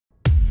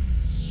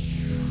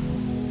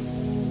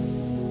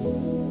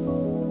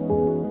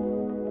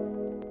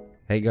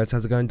Hey guys,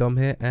 how's it going? Dom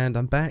here, and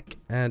I'm back,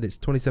 and it's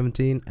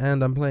 2017,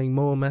 and I'm playing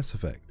more Mass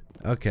Effect.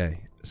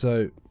 Okay,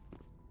 so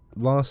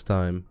last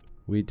time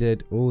we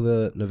did all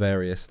the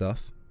Novaria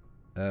stuff,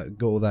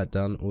 got all that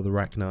done, all the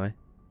Rachni,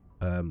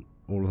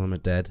 all of them are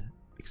dead,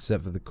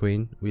 except for the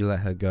Queen. We let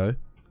her go.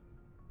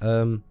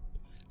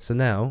 So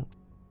now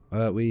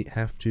we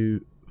have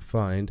to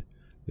find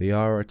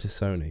Liara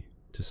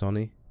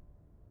T'Soni.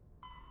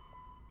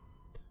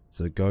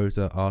 So go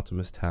to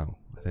Artemis Tau.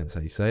 I think that's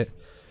how you say it.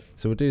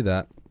 So we'll do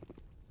that.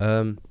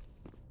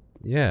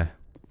 Yeah.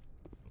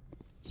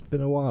 It's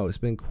been a while. It's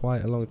been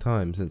quite a long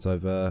time since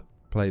I've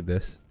played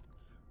this.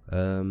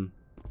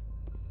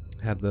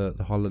 Had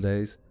the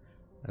holidays,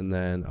 and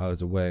then I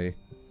was away.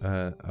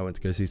 I went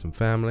to go see some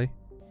family.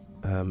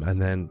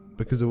 And then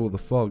because of all the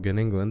fog in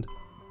England,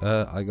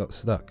 I got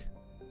stuck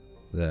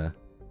there.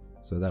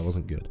 So that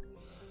wasn't good.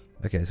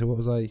 Okay, so what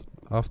was I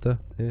after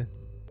here?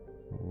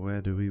 Where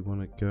do we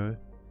want to go?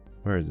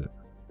 Where is it?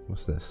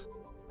 What's this?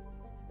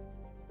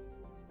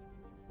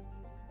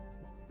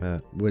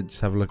 We'll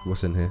just have a look at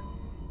what's in here.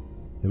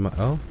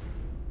 Oh?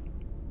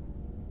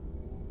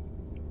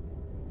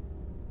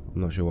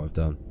 I'm not sure what I've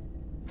done.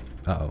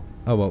 Uh-oh.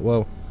 Oh,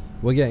 well,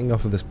 we're getting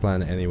off of this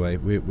planet anyway.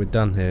 We're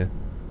done here.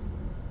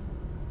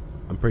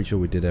 I'm pretty sure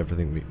we did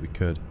everything we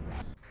could.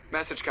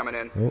 Message coming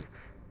in. Oh.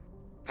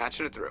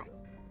 Patching it through.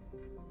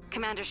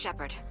 Commander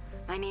Shepard,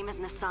 my name is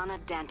Nasana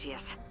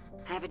Dantius.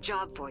 I have a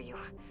job for you.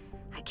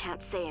 I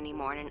can't say any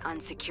more in an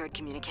unsecured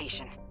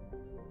communication.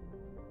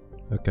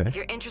 Okay. If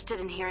you're interested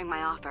in hearing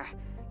my offer,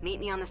 meet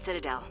me on the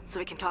Citadel so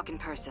we can talk in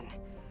person.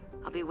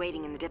 I'll be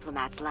waiting in the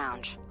Diplomat's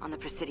Lounge on the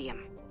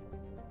Presidium.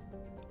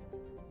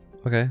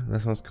 Okay,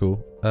 that sounds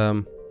cool.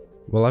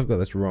 Well, I've got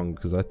this wrong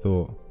because I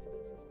thought...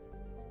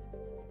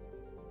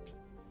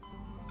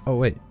 Oh,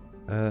 wait.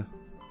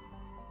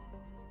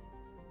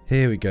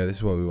 Here we go. This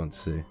is what we want to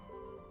see.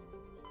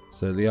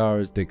 So,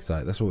 Liara's dig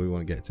site. That's what we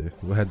want to get to.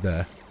 We'll head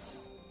there.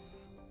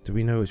 Do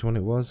we know which one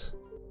it was?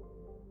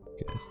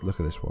 Okay, let's look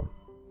at this one.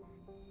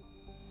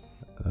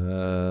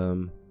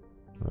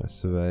 Right,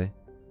 survey.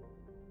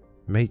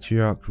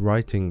 Matriarch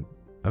writing.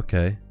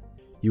 Okay.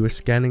 You were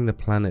scanning the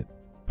planet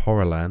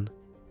Poralan.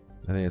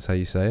 I think that's how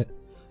you say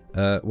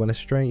it. When a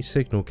strange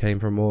signal came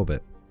from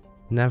orbit.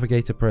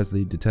 Navigator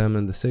Presley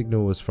determined the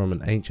signal was from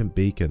an ancient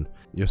beacon.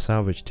 Your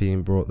salvage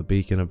team brought the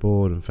beacon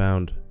aboard and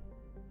found...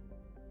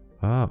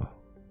 Oh.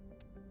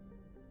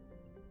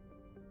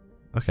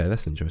 Okay,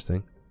 that's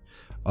interesting.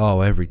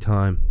 Oh, every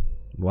time.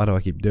 Why do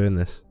I keep doing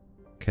this?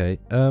 Okay,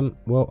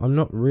 well, I'm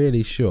not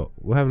really sure.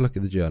 We'll have a look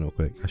at the journal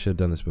quick. I should have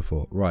done this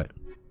before. Right.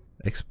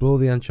 Explore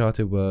the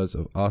uncharted worlds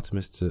of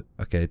Artemis to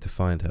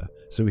find her.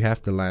 So we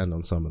have to land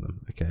on some of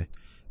them. Okay.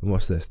 And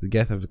what's this? The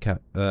Geth have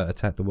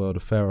attacked the world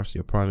of Pharos.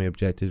 Your primary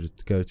objective is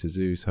to go to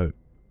Zoo's Hope.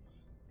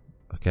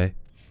 Okay.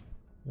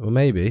 Well,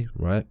 maybe,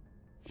 right?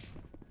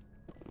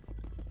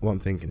 What I'm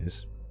thinking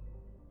is,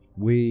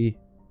 we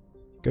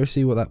go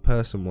see what that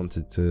person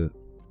wanted to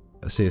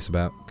see us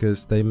about,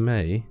 because they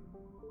may...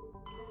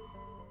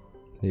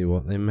 Tell you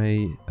what, they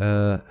may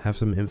have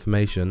some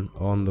information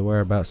on the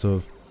whereabouts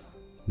of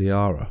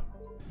Liara.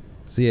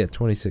 So yeah,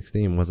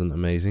 2016 wasn't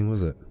amazing,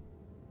 was it?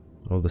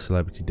 All the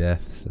celebrity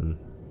deaths and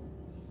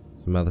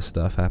some other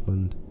stuff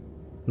happened.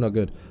 Not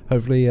good.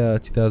 Hopefully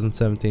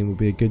 2017 will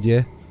be a good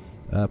year.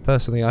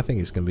 Personally, I think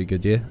it's going to be a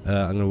good year.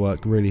 I'm going to work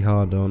really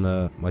hard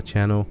on my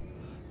channel.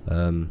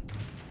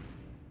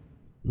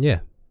 Yeah,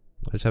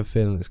 I just have a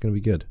feeling it's going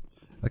to be good.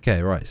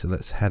 Okay, right, so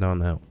let's head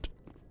on out.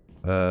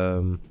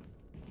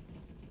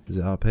 Is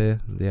it up here,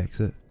 the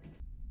exit?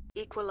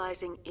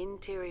 Equalizing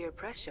interior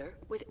pressure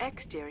with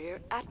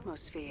exterior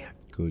atmosphere.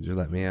 Cool, just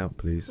let me out,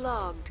 please.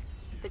 Logged.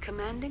 The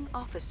commanding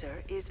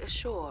officer is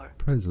ashore.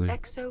 Presley.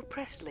 Exo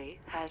Presley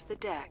has the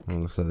deck. Oh,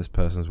 looks like this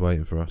person's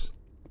waiting for us.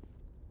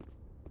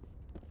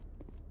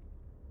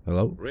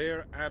 Hello?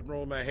 Rear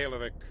Admiral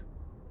Mihailovic,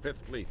 5th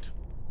Fleet.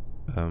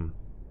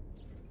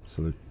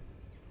 Salute.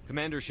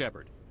 Commander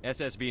Shepard,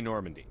 SSV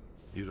Normandy.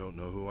 You don't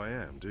know who I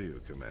am, do you,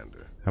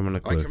 Commander? Haven't a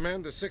clue. I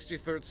command the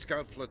 63rd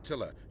Scout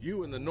Flotilla.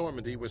 You and the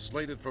Normandy were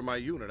slated for my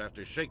unit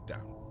after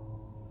shakedown.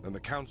 Then the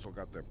Council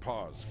got their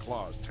paws,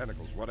 claws,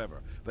 tentacles,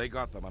 whatever. They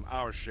got them on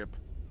our ship,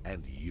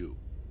 and you.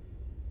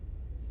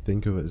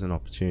 Think of it as an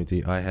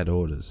opportunity. I had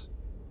orders.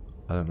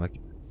 I don't like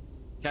it.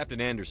 Captain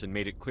Anderson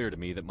made it clear to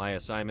me that my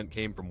assignment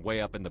came from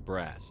way up in the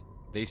brass.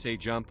 They say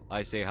jump,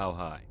 I say how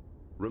high.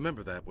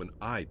 Remember that when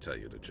I tell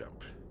you to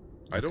jump.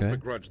 I don't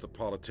begrudge the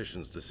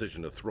politician's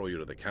decision to throw you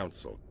to the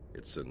Council.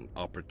 It's an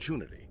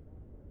opportunity.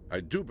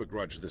 I do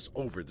begrudge this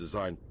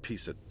over-designed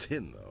piece of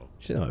tin, though.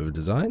 She's not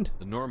over-designed.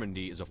 The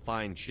Normandy is a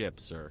fine ship,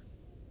 sir.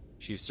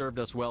 She's served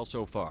us well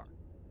so far.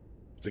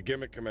 It's a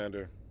gimmick,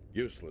 Commander.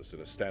 Useless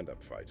in a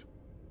stand-up fight.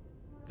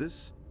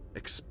 This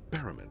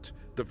experiment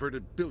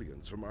diverted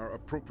billions from our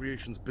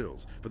appropriations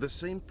bills. For the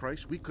same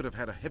price, we could have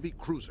had a heavy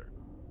cruiser.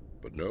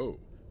 But no,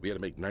 we had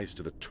to make nice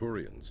to the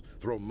Turians,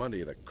 throw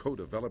money at a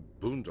co-developed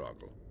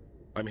boondoggle.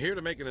 I'm here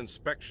to make an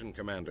inspection,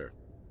 Commander.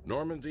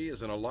 Normandy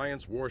is an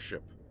Alliance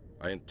warship.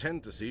 I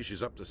intend to see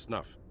she's up to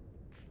snuff.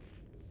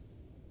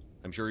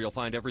 I'm sure you'll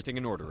find everything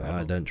in order.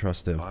 I don't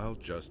trust him. I'll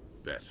just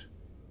bet.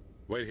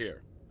 Wait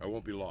here. I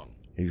won't be long.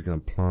 He's gonna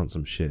plant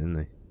some shit, isn't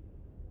he?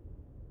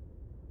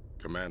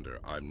 Commander,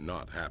 I'm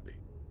not happy.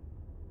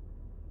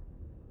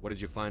 What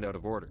did you find out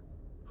of order?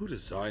 Who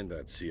designed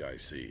that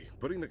CIC?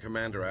 Putting the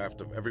commander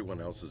aft of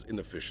everyone else is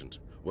inefficient.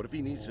 What if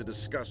he needs to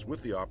discuss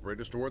with the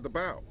operators toward the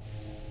bow?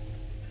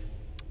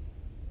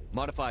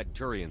 Modified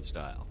Turian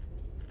style.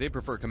 They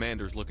prefer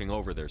commanders looking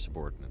over their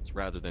subordinates,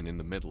 rather than in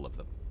the middle of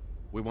them.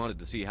 We wanted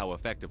to see how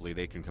effectively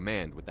they can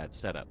command with that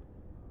setup.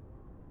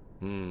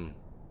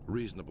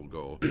 Reasonable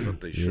goal,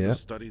 but they should have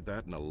studied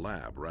that in a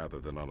lab rather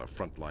than on a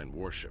frontline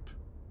warship.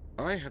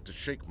 I had to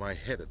shake my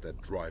head at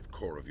that drive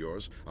core of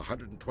yours.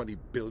 120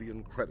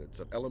 billion credits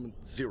at element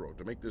 0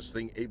 to make this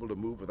thing able to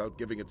move without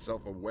giving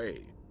itself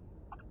away.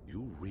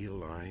 You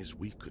realize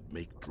we could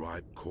make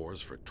drive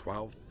cores for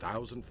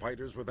 12,000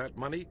 fighters with that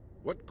money?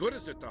 What good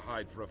is it to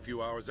hide for a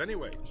few hours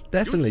anyway? It's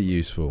definitely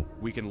useful.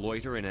 We can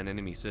loiter in an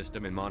enemy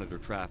system and monitor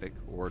traffic,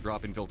 or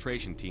drop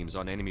infiltration teams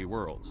on enemy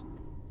worlds.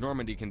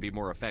 Normandy can be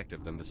more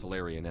effective than the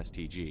Solarian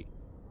STG.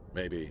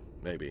 Maybe.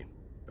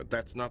 But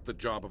that's not the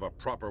job of a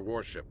proper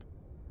warship.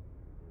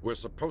 We're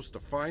supposed to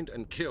find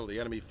and kill the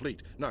enemy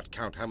fleet, not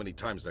count how many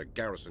times their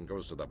garrison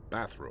goes to the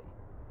bathroom.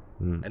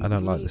 I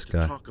don't like this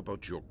guy. Talk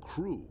about your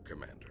crew,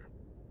 Commander.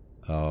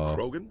 Oh.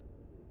 Krogan?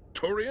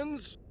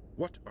 Turians?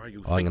 What are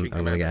you I'm thinking,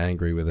 gonna get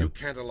angry with him. You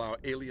can't allow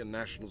alien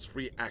nationals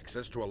free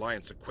access to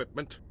Alliance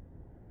equipment?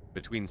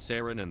 Between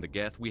Saren and the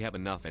Geth, we have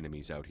enough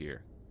enemies out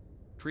here.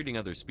 Treating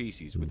other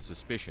species with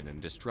suspicion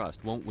and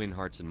distrust won't win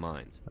hearts and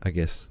minds. I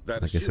guess he'll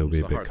be a assumes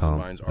the bit hearts calm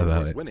and minds are about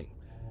worth it. winning.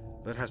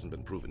 That hasn't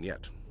been proven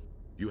yet.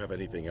 You have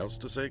anything else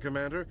to say,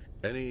 Commander?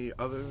 Any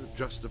other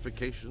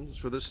justifications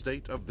for the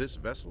state of this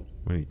vessel?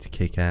 We need to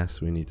kick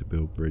ass. We need to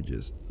build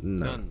bridges.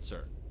 No. None,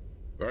 sir.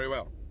 Very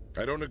well.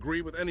 I don't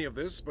agree with any of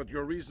this, but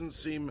your reasons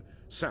seem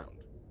sound.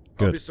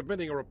 Good. I'll be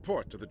submitting a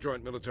report to the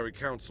Joint Military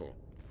Council.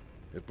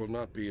 It will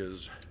not be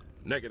as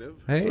negative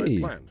as I Hey,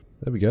 planned.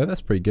 there we go.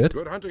 That's pretty good.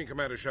 Good hunting,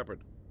 Commander Shepard.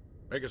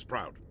 Make us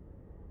proud.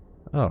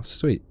 Oh,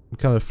 sweet. We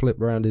kind of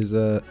flip around his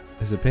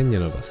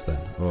opinion of us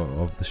then, or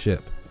of the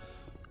ship.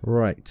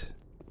 Right.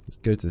 Let's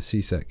go to the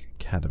CSEC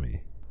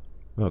Academy.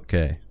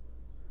 Okay.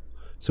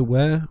 So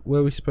where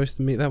were we supposed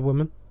to meet that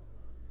woman?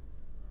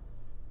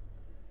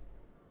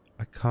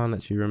 I can't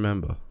actually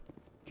remember.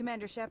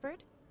 Commander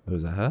Shepard? Oh,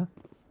 was that her?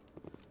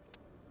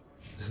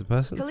 Is this a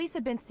person? Police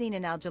have been seen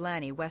in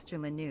Al-Jalani,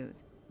 Westerland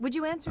News. Would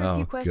you answer a Oh,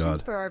 few questions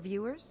God. for our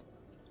viewers?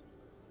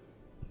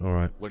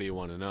 Alright. What do you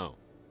want to know?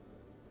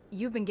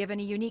 You've been given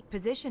a unique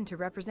position to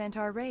represent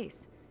our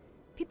race.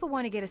 People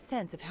want to get a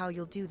sense of how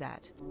you'll do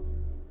that.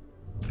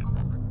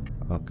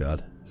 Oh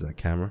god. Is that a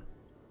camera?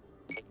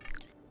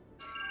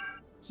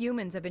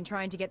 Humans have been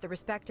trying to get the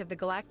respect of the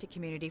galactic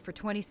community for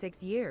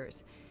 26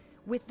 years.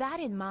 With that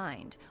in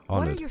mind,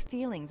 what Honored. are your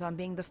feelings on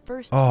being the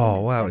first Oh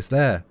human wow, it's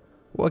Spectre? there.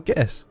 What a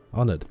guess.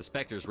 Honored. The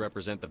Spectres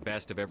represent the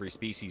best of every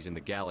species in the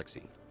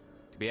galaxy.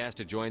 To be asked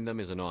to join them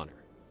is an honor.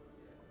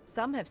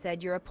 Some have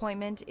said your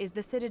appointment is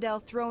the Citadel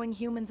throwing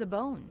humans a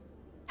bone.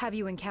 Have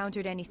you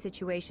encountered any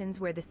situations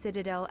where the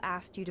Citadel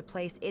asked you to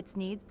place its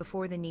needs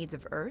before the needs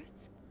of Earth?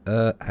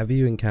 Have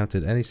you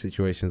encountered any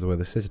situations where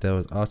the Citadel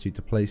has asked you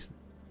to place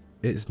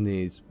its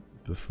needs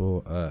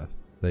before Earth?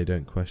 They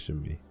don't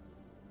question me.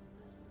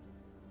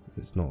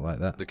 It's not like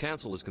that. The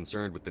Council is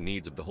concerned with the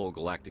needs of the whole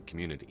galactic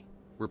community.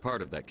 We're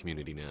part of that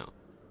community now.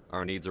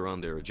 Our needs are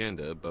on their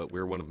agenda, but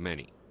we're one of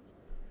many.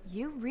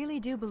 You really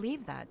do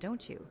believe that,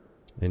 don't you?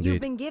 Indeed.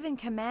 You've been given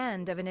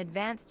command of an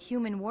advanced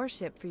human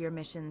warship for your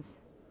missions.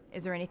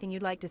 Is there anything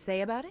you'd like to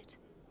say about it?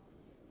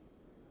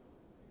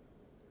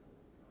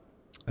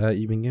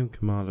 You've been given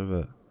command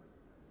of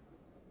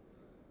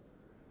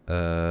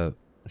a...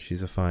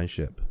 she's a fine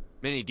ship.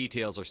 Many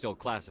details are still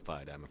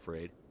classified, I'm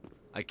afraid.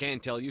 I can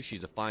tell you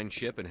she's a fine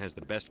ship and has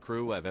the best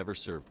crew I've ever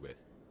served with.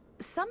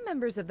 Some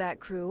members of that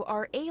crew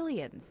are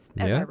aliens,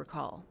 as Yeah. I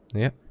recall.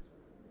 Yep.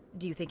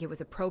 Do you think it was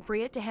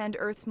appropriate to hand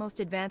Earth's most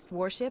advanced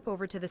warship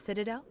over to the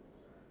Citadel?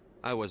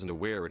 I wasn't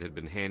aware it had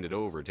been handed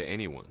over to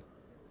anyone.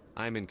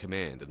 I'm in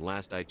command, and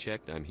last I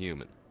checked, I'm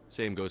human.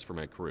 Same goes for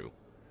my crew.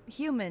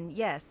 Human,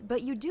 yes,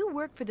 but you do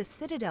work for the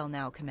Citadel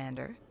now,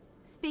 Commander.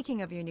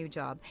 Speaking of your new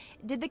job,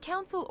 did the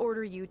Council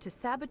order you to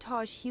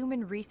sabotage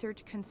human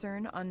research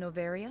concern on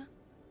Noveria?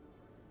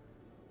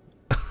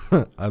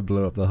 I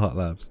blew up the hot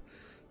labs.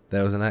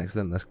 There was an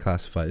accident that's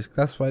classified. It's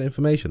classified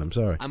information, I'm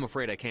sorry. I'm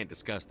afraid I can't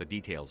discuss the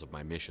details of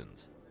my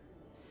missions.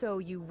 So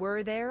you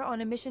were there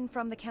on a mission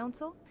from the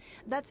Council?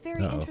 That's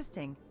very Uh-oh.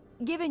 interesting.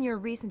 Given your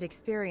recent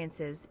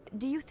experiences,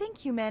 do you think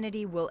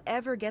humanity will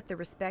ever get the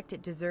respect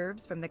it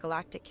deserves from the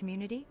galactic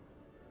community?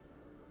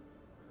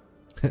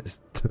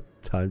 It's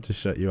time to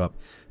shut you up.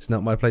 It's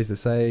not my place to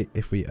say.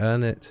 If we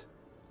earn it...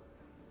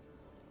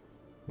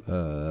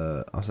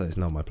 I'll say it's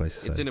not my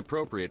place to It's say.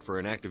 inappropriate for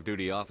an active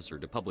duty officer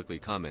to publicly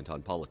comment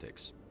on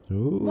politics.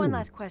 Ooh. One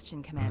last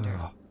question, Commander.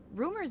 Ah.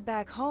 Rumors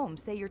back home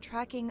say you're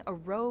tracking a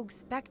rogue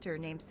Spectre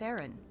named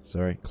Saren. Sorry, Do you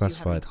have any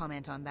classified.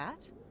 comment on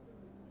that?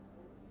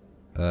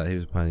 He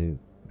was planning...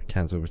 The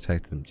council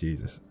protected him,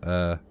 Jesus.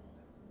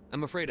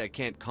 I'm afraid I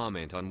can't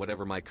comment on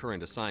whatever my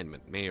current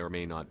assignment may or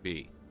may not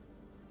be.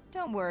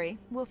 Don't worry,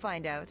 we'll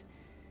find out.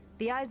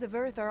 The eyes of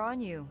Earth are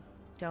on you.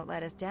 Don't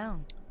let us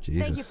down.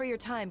 Jesus. Thank you for your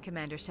time,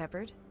 Commander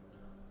Shepard.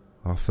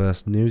 Our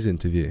first news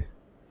interview.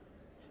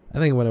 I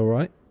think it went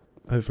alright.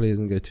 Hopefully it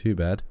doesn't go too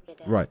bad.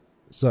 Right,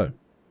 so,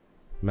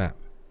 map.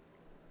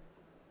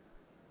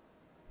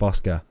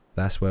 Bosca,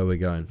 that's where we're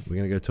going. We're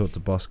going to go talk to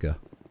Bosca.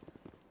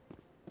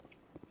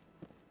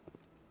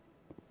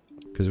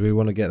 Because we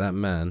want to get that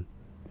man,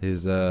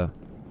 his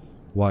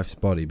wife's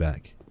body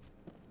back.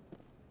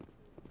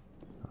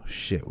 Oh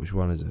shit, which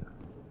one is it?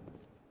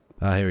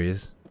 Ah, here he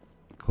is.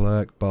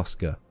 Clerk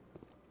Bosca.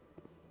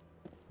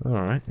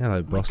 Alright,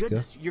 hello Bosca. My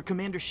goodness, you're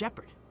Commander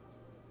Shepard.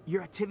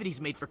 Your activities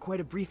made for quite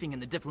a briefing in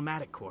the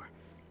diplomatic corps.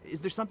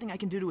 Is there something I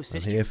can do to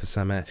assist I'm you? here for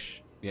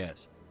Samesh.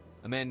 Yes.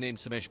 A man named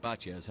Samesh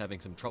Bhatia is having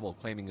some trouble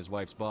claiming his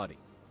wife's body.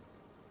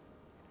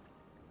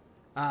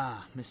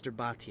 Ah, Mr.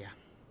 Bhatia.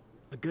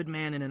 A good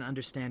man in an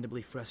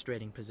understandably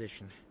frustrating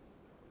position.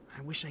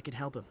 I wish I could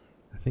help him.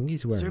 I think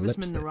he's wearing Serviceman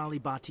lipstick. Nirali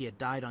Bhatia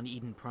died on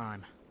Eden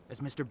Prime,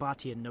 as Mr.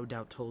 Bhatia no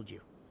doubt told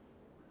you.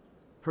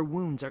 Her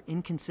wounds are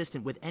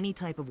inconsistent with any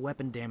type of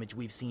weapon damage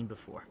we've seen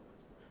before.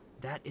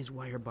 That is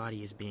why her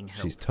body is being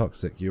held. She's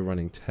toxic. You're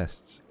running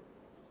tests.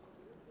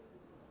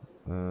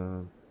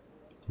 You're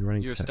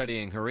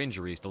studying her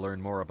injuries to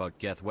learn more about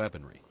Geth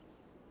weaponry.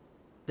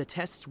 The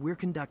tests we're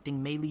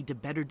conducting may lead to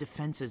better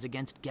defenses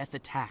against Geth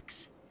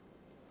attacks.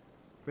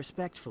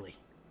 Respectfully,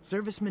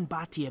 Serviceman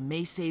Bhatia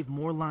may save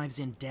more lives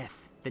in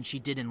death than she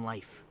did in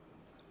life.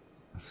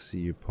 I see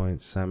your point.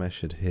 Samesh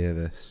should hear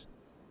this.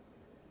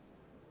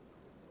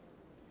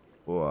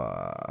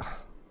 Whoa. I'm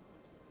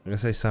gonna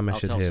say Samesh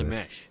should hear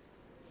this. Samesh.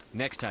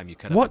 Next time you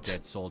cut up a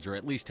dead soldier,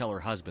 at least tell her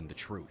husband the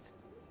truth.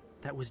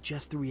 That was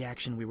just the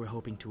reaction we were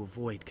hoping to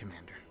avoid,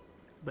 Commander.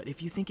 But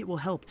if you think it will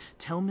help,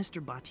 tell Mr.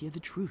 Bhatia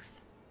the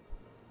truth.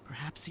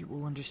 Perhaps he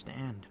will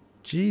understand.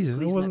 Jesus,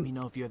 Please let me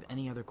know if you have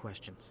any other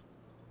questions.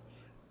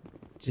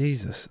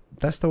 Jesus,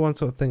 that's the one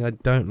sort of thing I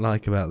don't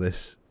like about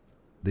these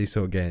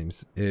sort of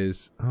games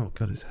is, oh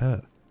god, it's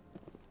her.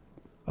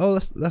 Oh,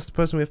 that's the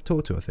person we have to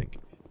talk to, I think.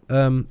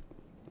 That's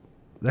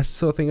the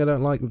sort of thing I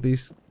don't like with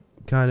these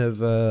kind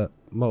of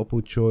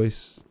multiple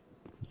choice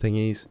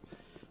thingies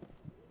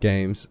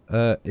games,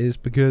 is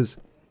because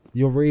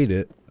you'll read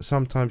it,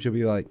 sometimes you'll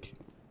be like,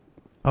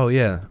 oh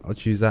yeah, I'll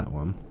choose that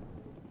one.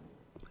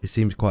 It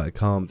seems quite a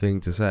calm thing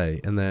to say,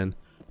 and then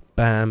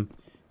bam,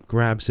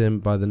 grabs him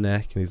by the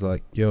neck and he's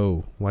like,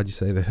 yo, why'd you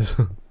say this?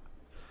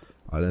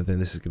 I don't think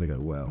this is gonna go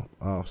well.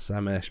 Oh,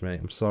 Samesh, mate,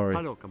 I'm sorry.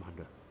 Hello,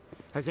 Commander.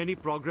 Has any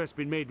progress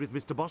been made with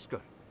Mr.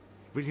 Bosca?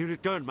 Will he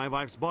return my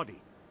wife's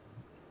body?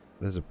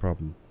 There's a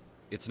problem.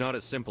 It's not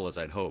as simple as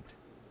I'd hoped.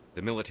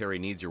 The military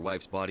needs your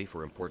wife's body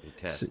for important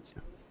tests.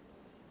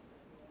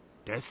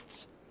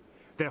 Tests?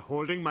 They're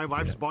holding my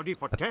wife's body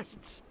for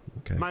tests?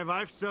 Okay. My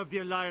wife served the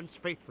Alliance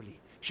faithfully.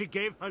 She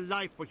gave her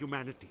life for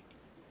humanity.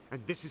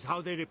 And this is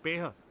how they repay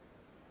her.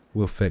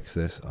 We'll fix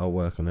this. I'll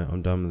work on it.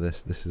 I'm done with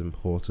this. This is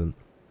important.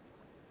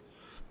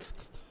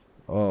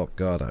 Oh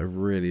god, I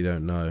really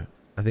don't know.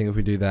 I think if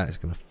we do that, it's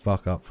gonna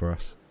fuck up for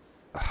us.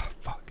 Ah,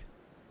 fuck.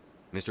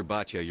 Mr.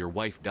 Bhatia, your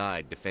wife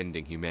died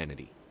defending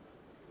humanity.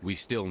 We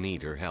still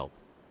need her help.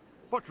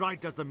 What right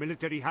does the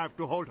military have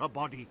to hold her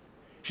body?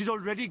 She's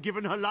already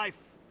given her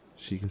life.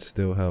 She can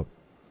still help.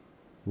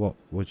 What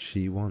would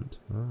she want?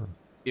 Ah.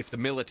 If the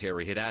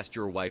military had asked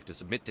your wife to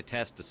submit to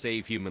tests to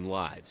save human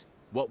lives,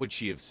 what would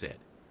she have said?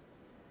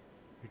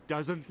 It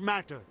doesn't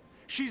matter.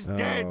 She's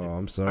dead. Oh,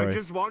 I'm sorry. I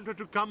just want her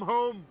to come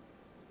home.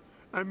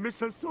 I miss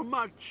her so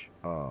much.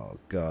 Oh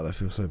god, I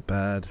feel so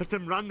bad. Let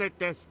them run their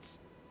tests.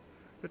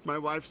 Let my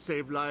wife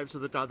save lives so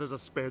that others are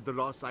spared the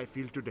loss I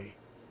feel today.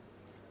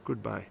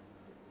 Goodbye.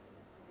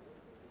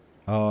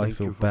 Oh, I Thank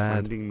feel you for bad.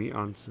 finding me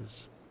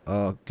answers.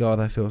 Oh god,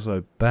 I feel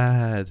so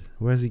bad.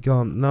 Where's he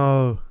gone?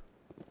 No.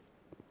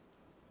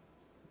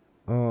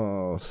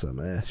 Oh,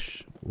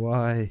 Samesh.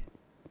 Why?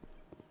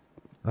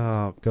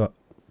 Oh god.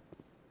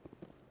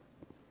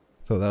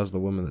 Thought that was the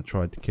woman that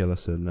tried to kill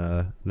us in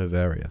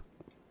Novaria.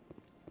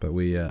 But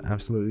we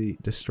absolutely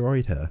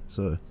destroyed her,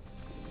 so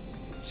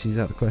she's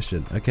out of the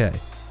question. Okay.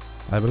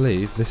 I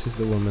believe this is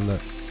the woman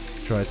that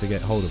tried to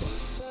get hold of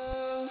us.